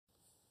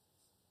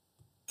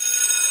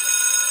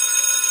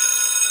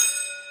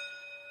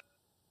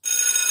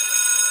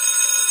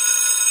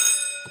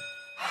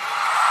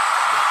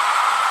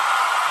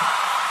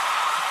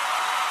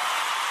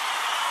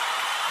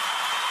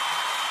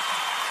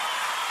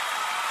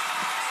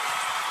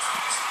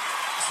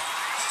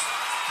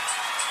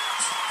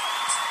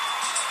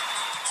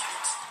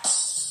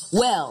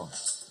Well,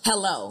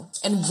 hello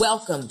and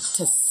welcome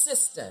to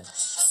Sista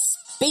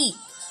Speak.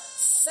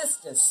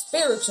 Sista,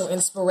 spiritual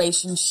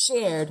inspiration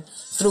shared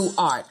through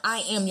art. I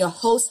am your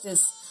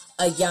hostess,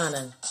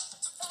 Ayana.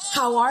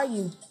 How are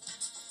you?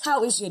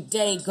 How is your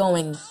day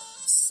going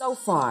so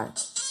far?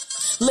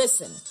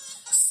 Listen,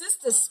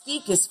 Sista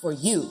Speak is for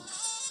you.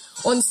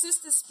 On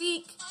Sista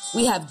Speak,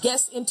 we have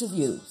guest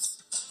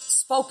interviews,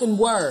 spoken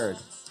word.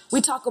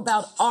 We talk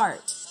about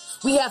art.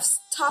 We have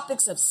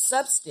topics of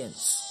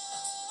substance.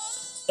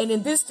 And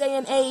in this day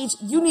and age,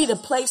 you need a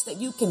place that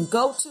you can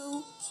go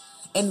to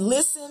and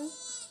listen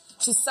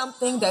to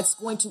something that's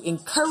going to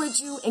encourage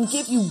you and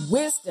give you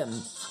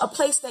wisdom. A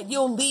place that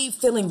you'll leave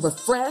feeling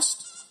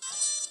refreshed,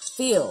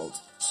 filled,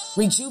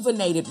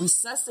 rejuvenated,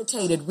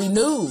 resuscitated,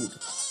 renewed.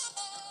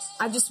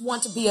 I just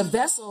want to be a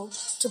vessel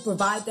to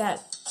provide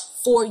that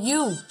for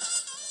you.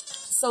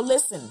 So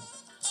listen,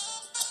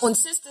 on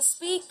Sista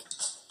Speak,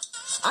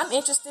 I'm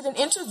interested in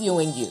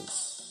interviewing you.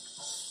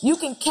 You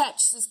can catch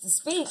Sista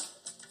Speak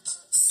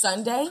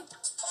Sunday,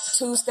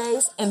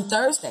 Tuesdays, and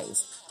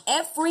Thursdays.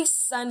 Every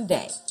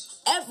Sunday,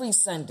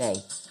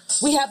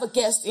 we have a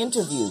guest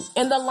interview.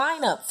 And the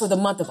lineup for the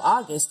month of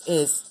August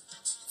is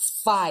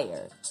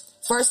fire.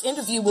 First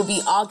interview will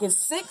be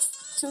August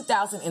 6th,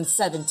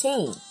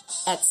 2017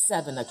 at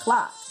 7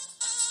 o'clock.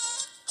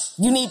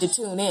 You need to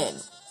tune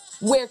in.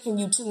 Where can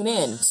you tune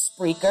in?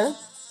 Spreaker,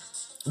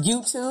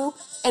 YouTube,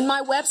 and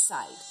my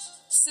website,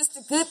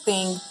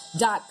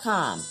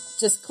 sistergoodthing.com.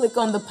 Just click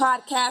on the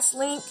podcast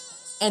link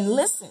and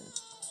listen.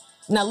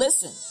 Now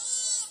listen.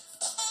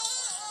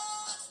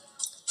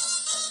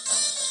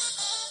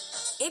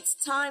 It's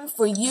time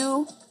for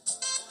you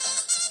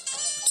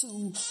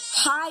to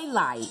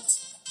highlight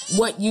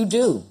what you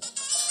do.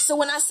 So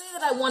when I say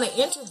that I want to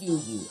interview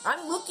you,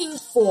 I'm looking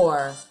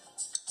for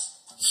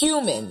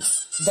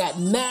humans that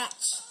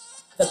match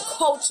the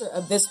culture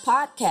of this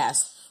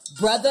podcast.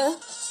 Brother,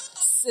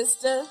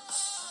 sister,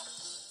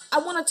 I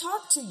want to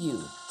talk to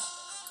you.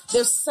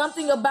 There's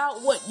something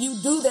about what you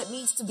do that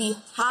needs to be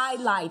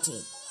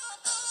highlighted.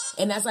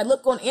 And as I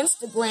look on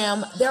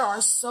Instagram, there are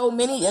so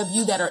many of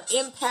you that are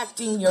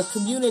impacting your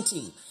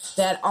community,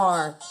 that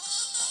are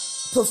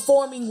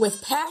performing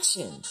with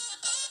passion.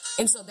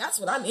 And so that's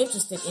what I'm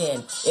interested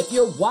in. If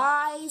you're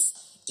wise,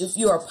 if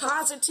you are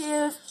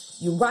positive,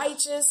 you're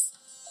righteous,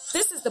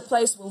 this is the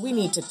place where we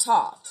need to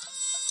talk.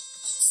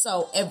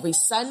 So every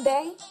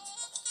Sunday,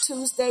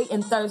 Tuesday,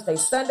 and Thursday.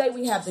 Sunday,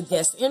 we have the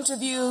guest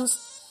interviews.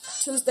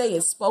 Tuesday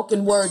is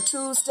Spoken Word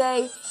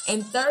Tuesday,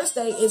 and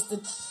Thursday is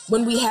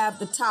when we have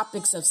the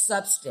topics of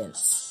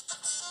substance.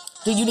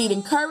 Do you need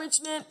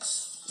encouragement?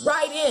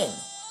 Write in.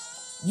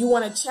 You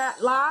want to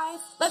chat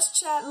live? Let's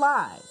chat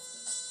live.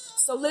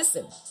 So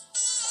listen,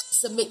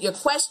 submit your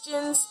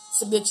questions,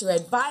 submit your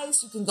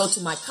advice. You can go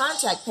to my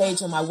contact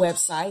page on my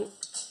website,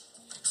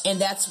 and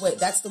that's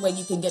the way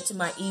you can get to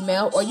my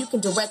email, or you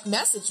can direct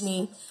message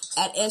me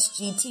at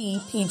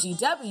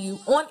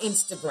SGTPGW on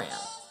Instagram.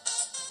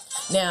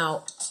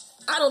 Now,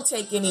 I don't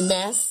take any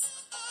mess,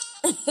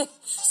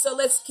 so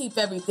let's keep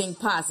everything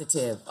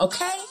positive,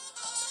 okay?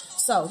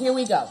 So here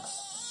we go.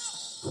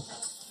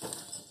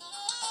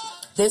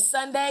 This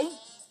Sunday,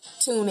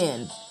 tune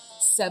in,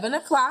 7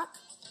 o'clock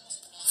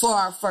for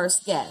our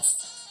first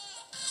guest.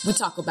 We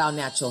talk about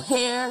natural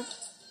hair.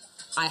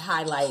 I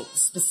highlight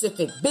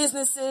specific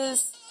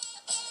businesses.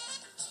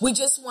 We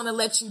just want to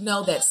let you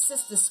know that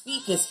Sista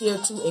Speak is here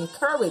to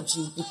encourage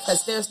you,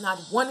 because there's not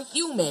one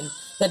human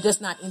that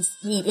does not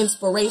need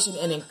inspiration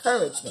and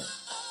encouragement.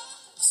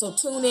 So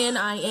tune in.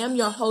 I am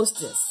your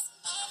hostess,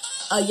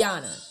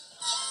 Ayana.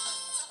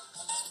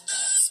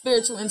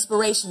 Spiritual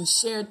inspiration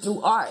shared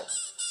through art.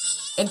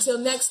 Until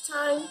next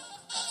time,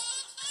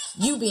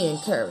 you be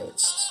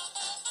encouraged.